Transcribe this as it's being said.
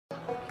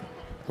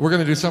We're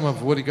going to do some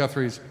of Woody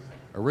Guthrie's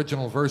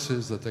original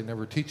verses that they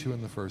never teach you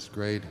in the first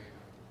grade.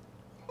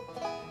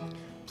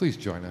 Please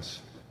join us.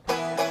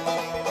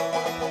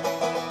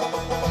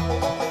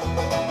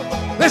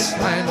 This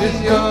land is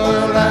your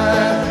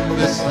land,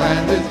 this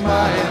land is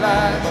my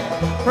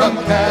land, from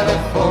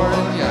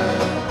California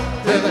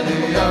to the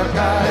New York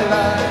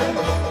Island,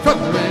 from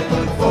the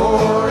redwood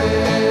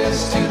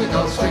forest to the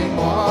Gulf Stream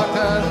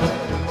water.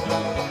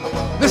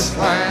 This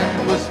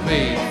land was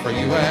made for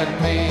you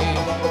and me.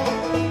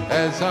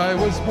 As I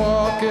was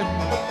walking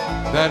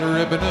that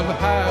ribbon of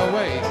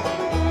highway,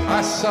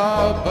 I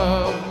saw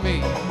above me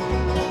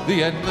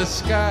the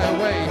endless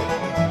skyway.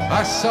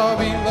 I saw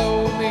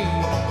below me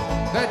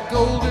that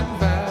golden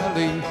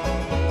valley.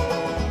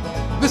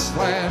 This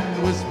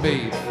land was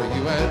made for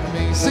you and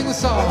me. Sing the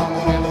song.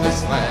 In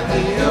this land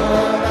is your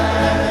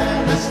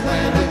land, this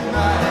land is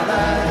my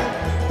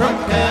land, from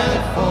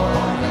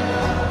California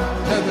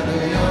to the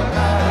New York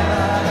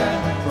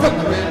Island, from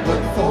the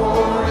redwood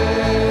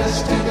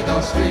forest to the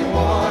Gulf Stream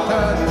water.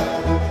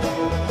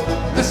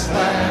 This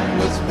land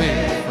was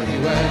made for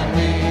you and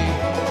me.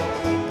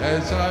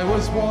 As I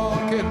was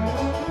walking,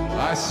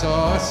 I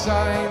saw a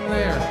sign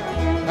there,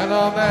 and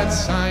on that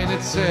sign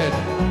it said,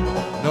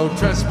 no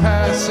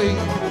trespassing,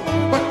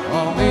 but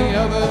on the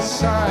other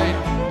side,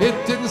 it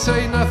didn't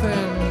say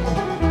nothing.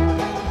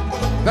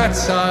 That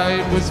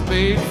side was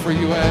made for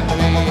you and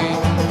me.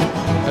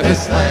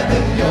 This land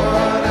is your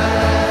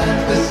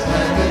land, this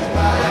land is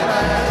my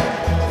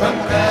land, from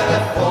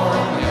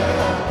California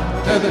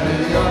to the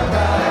New York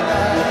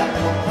Island,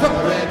 from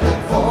the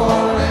redwood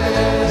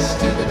forest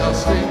to the Gulf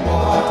Stream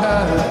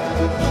water.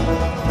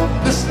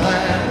 This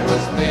land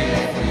was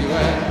made for you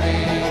and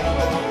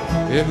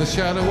me. In the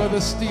shadow of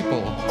the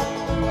steeple,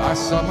 I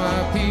saw my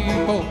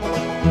people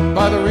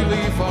by the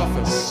relief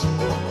office.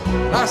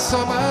 I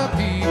saw my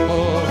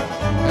people,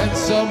 and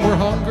some were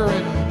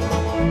hungering,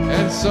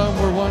 and some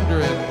were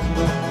wondering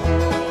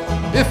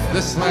if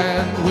this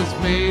land was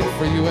made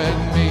for you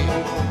and me.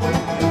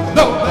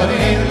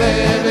 Nobody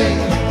living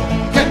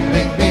can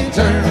make me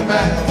turn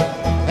back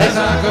as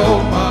I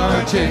go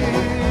marching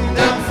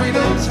down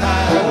freedom's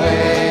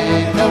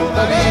highway.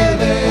 Nobody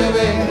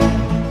living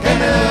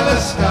can ever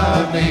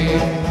stop me,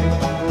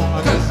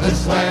 'cause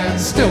this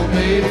land's still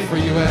made for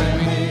you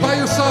and me. By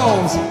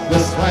yourselves,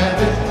 this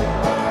land is.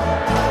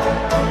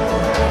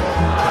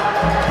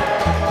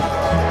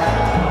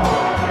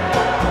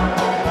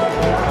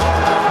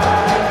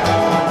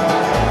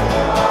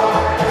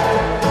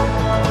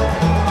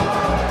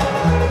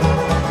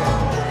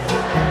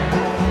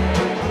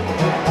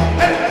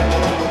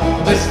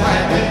 This land